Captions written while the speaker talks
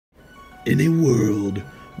In a world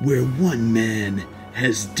where one man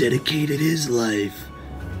has dedicated his life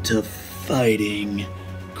to fighting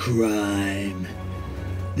crime,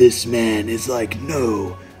 this man is like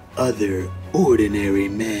no other ordinary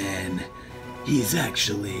man. He's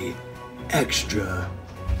actually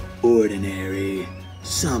extraordinary.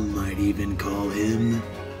 Some might even call him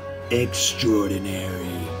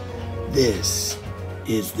extraordinary. This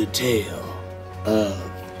is the tale of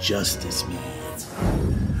Justice Man.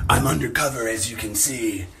 I'm undercover, as you can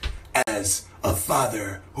see, as a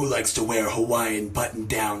father who likes to wear Hawaiian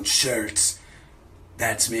button-down shirts.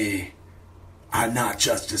 That's me. I'm not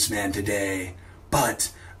Justice Man today,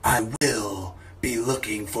 but I will be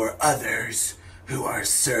looking for others who are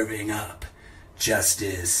serving up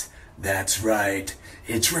justice. That's right.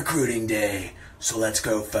 It's recruiting day, so let's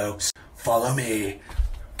go, folks. Follow me.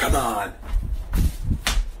 Come on.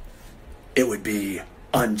 It would be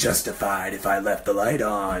unjustified if I left the light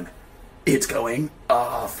on. It's going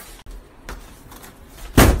off.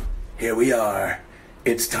 Here we are.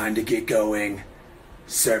 It's time to get going.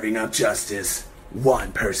 Serving up justice,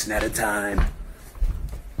 one person at a time.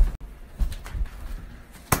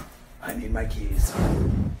 I need my keys.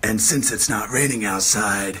 And since it's not raining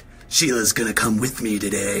outside, Sheila's gonna come with me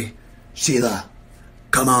today. Sheila,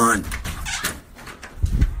 come on.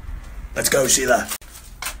 Let's go, Sheila.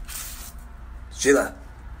 Sheila,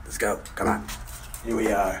 let's go. Come on. Here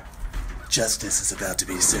we are. Justice is about to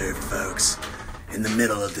be served, folks. In the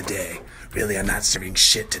middle of the day. Really, I'm not serving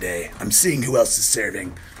shit today. I'm seeing who else is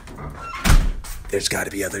serving. There's got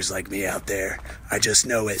to be others like me out there. I just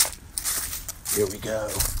know it. Here we go.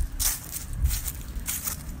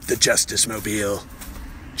 The Justice Mobile.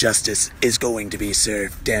 Justice is going to be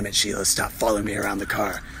served. Damn it, Sheila. Stop following me around the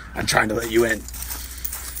car. I'm trying to let you in.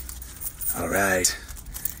 All right.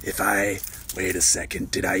 Wait a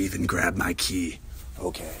second. Did I even grab my key?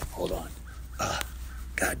 Okay, hold on.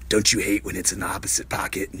 God, don't you hate when it's in the opposite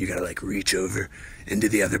pocket and you gotta like reach over into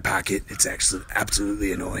the other pocket? It's actually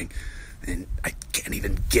absolutely annoying. And I can't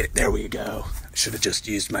even get it. There we go. I should have just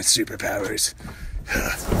used my superpowers.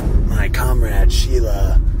 My comrade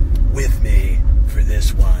Sheila with me for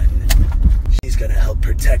this one. She's gonna help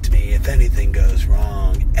protect me if anything goes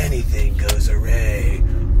wrong, anything goes awry,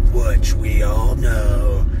 which we all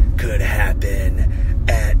know could happen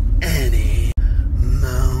at any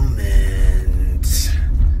moment.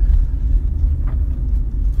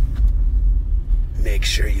 Make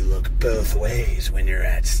sure you look both ways when you're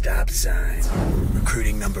at stop sign.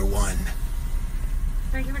 Recruiting number 1.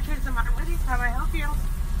 Thank you for choosing my Woody. How may I help you?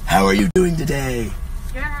 How are you doing today?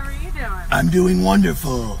 Good, how are you doing? I'm doing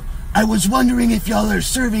wonderful. I was wondering if y'all are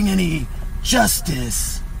serving any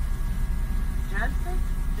justice. Justice?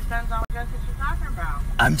 Depends on what justice you're talking about.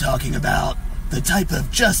 I'm talking about the type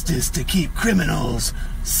of justice to keep criminals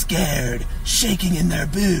scared, shaking in their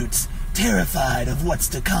boots, terrified of what's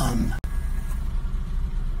to come.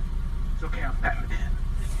 It's okay, I'm Batman.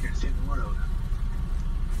 Here to save the world.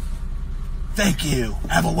 Thank you.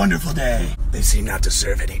 Have a wonderful day. They seem not to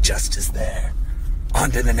serve any justice there.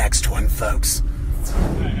 On to the next one, folks. Hi,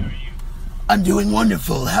 how are you? I'm doing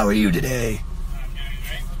wonderful. How are you today? I'm doing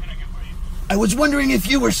great. What can I get for you? I was wondering if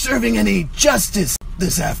you were serving any justice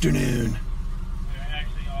this afternoon. They're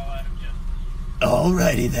actually all out of justice.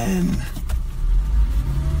 Alrighty then.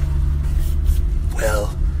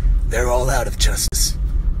 Well, they're all out of justice.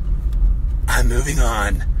 I'm moving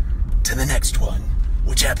on to the next one,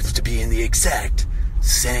 which happens to be in the exact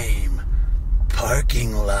same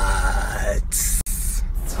parking lot.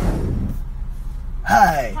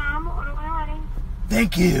 Hi. Tom, order when ready.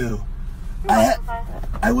 Thank you.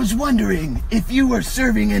 I was wondering if you were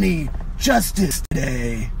serving any justice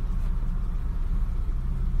today.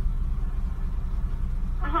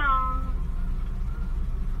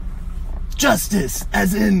 Justice,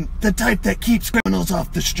 as in the type that keeps criminals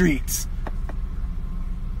off the streets.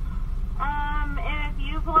 If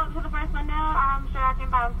you pull up to the first window, I'm sure I can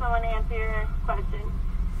find someone to answer your question.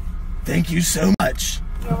 Thank you so much.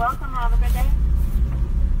 You're welcome. Have a good day.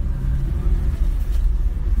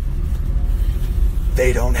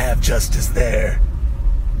 They don't have justice there.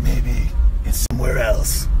 Maybe it's somewhere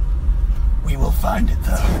else. We will find it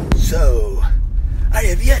though. So, I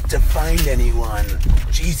have yet to find anyone.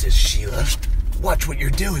 Jesus, Sheila. Watch what you're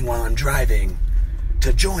doing while I'm driving.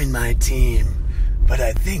 To join my team. But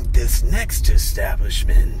I think this next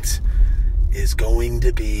establishment is going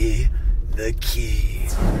to be the key.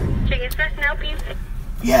 Chicken Express, can I help you?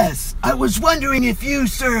 Yes, I was wondering if you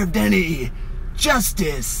served any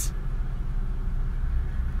justice.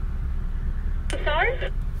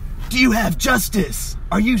 Sorry? Do you have justice?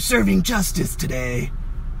 Are you serving justice today?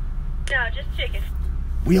 No, just chicken.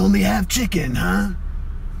 We only have chicken, huh?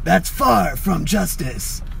 That's far from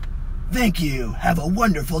justice. Thank you. Have a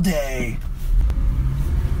wonderful day.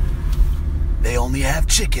 They only have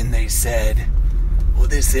chicken, they said. Well,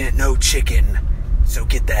 this ain't no chicken, so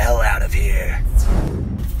get the hell out of here.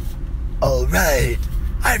 Alright,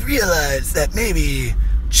 I realized that maybe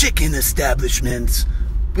chicken establishments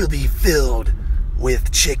will be filled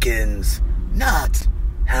with chickens, not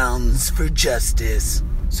hounds for justice.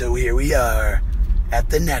 So here we are at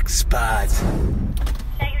the next spot. Say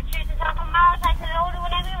your choosing something, Miles. I can order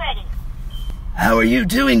whenever you're ready. How are you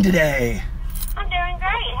doing today? I'm doing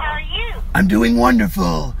great. How are you? I'm doing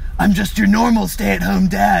wonderful. I'm just your normal stay-at-home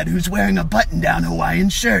dad who's wearing a button-down Hawaiian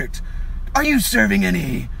shirt. Are you serving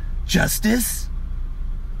any justice?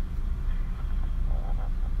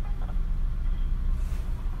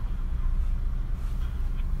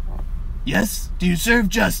 Yes? Do you serve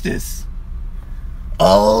justice?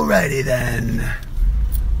 Alrighty then.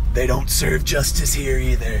 They don't serve justice here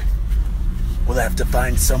either. We'll have to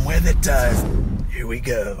find somewhere that does. Here we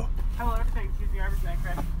go. Hello, thanks for the garbage man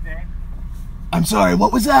crash today. I'm sorry,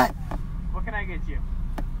 what was that? What can I get you?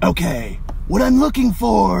 Okay, what I'm looking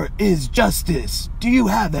for is justice. Do you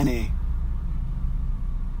have any? Is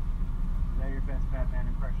that your best Batman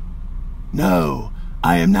impression? No,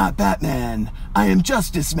 I am not Batman. I am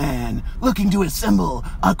Justice Man, looking to assemble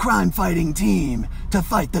a crime-fighting team to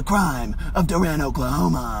fight the crime of Durant,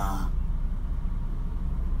 Oklahoma.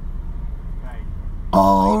 Right.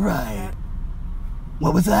 All right.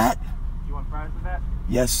 What was that? You want fries with that?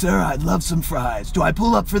 Yes, sir, I'd love some fries. Do I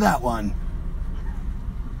pull up for that one?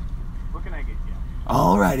 What can I get you?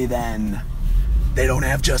 Alrighty then. They don't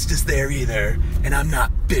have justice there either, and I'm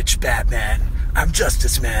not bitch Batman. I'm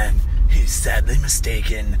Justice Man. He's sadly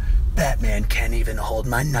mistaken. Batman can't even hold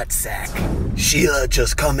my nutsack. Sheila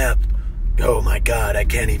just come up. Oh my god, I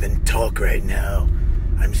can't even talk right now.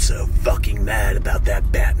 I'm so fucking mad about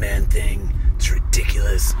that Batman thing. It's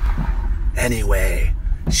ridiculous. Anyway,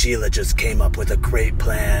 Sheila just came up with a great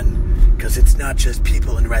plan, because it's not just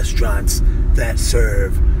people in restaurants that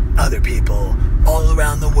serve. Other people all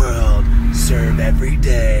around the world serve every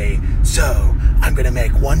day. So, I'm gonna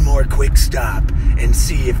make one more quick stop and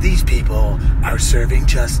see if these people are serving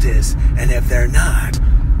justice, and if they're not,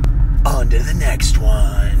 on to the next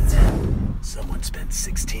one. Someone spent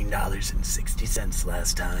 $16.60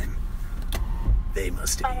 last time. They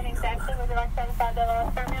must have eaten a lot. Would you like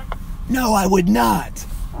 $75 from you? No, I would not.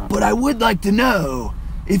 But I would like to know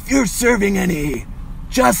if you're serving any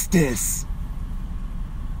justice.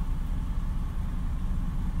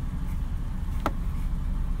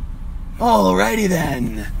 Alrighty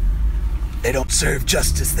then. They don't serve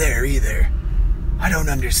justice there either. I don't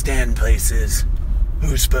understand places.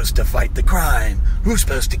 Who's supposed to fight the crime? Who's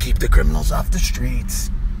supposed to keep the criminals off the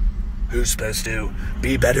streets? Who's supposed to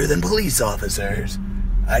be better than police officers?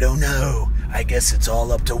 I don't know. I guess it's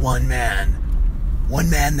all up to one man. One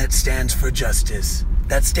man that stands for justice.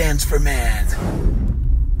 That stands for man.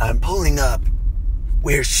 I'm pulling up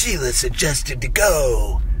where Sheila suggested to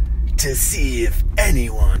go to see if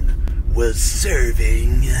anyone was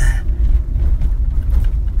serving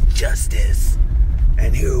justice.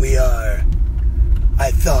 And here we are.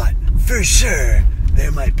 I thought for sure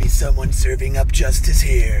there might be someone serving up justice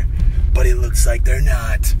here, but it looks like they're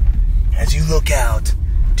not. As you look out,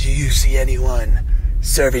 do you see anyone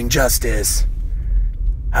serving justice?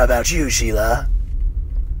 How about you, Sheila?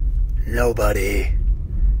 Nobody.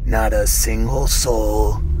 Not a single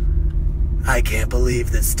soul. I can't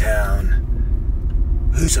believe this town.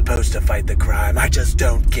 Who's supposed to fight the crime? I just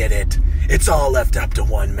don't get it. It's all left up to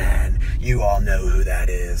one man. You all know who that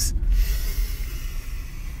is.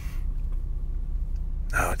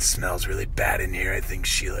 Oh, it smells really bad in here. I think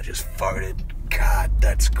Sheila just farted. God,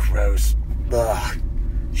 that's gross. Ugh.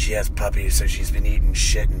 She has puppies, so she's been eating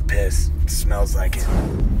shit and piss. It smells like it.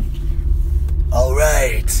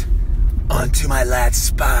 Alright. On to my last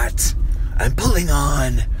spot. I'm pulling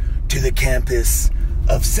on to the campus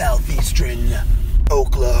of Southeastern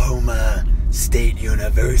Oklahoma State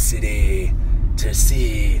University to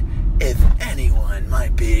see if anyone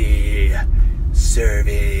might be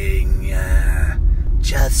serving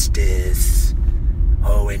justice.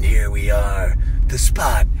 Oh, and here we are, the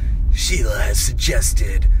spot Sheila has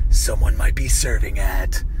suggested someone might be serving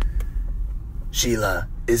at. Sheila,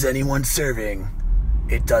 is anyone serving?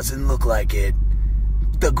 It doesn't look like it.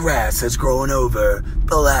 The grass has grown over,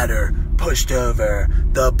 the ladder pushed over,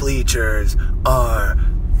 the bleachers are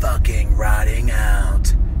fucking rotting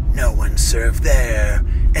out. No one served there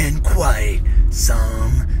in quite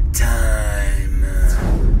some time.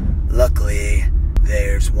 Luckily,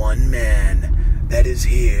 there's one man that is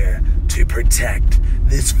here to protect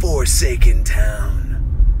this forsaken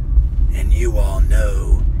town. And you all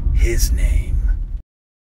know his name.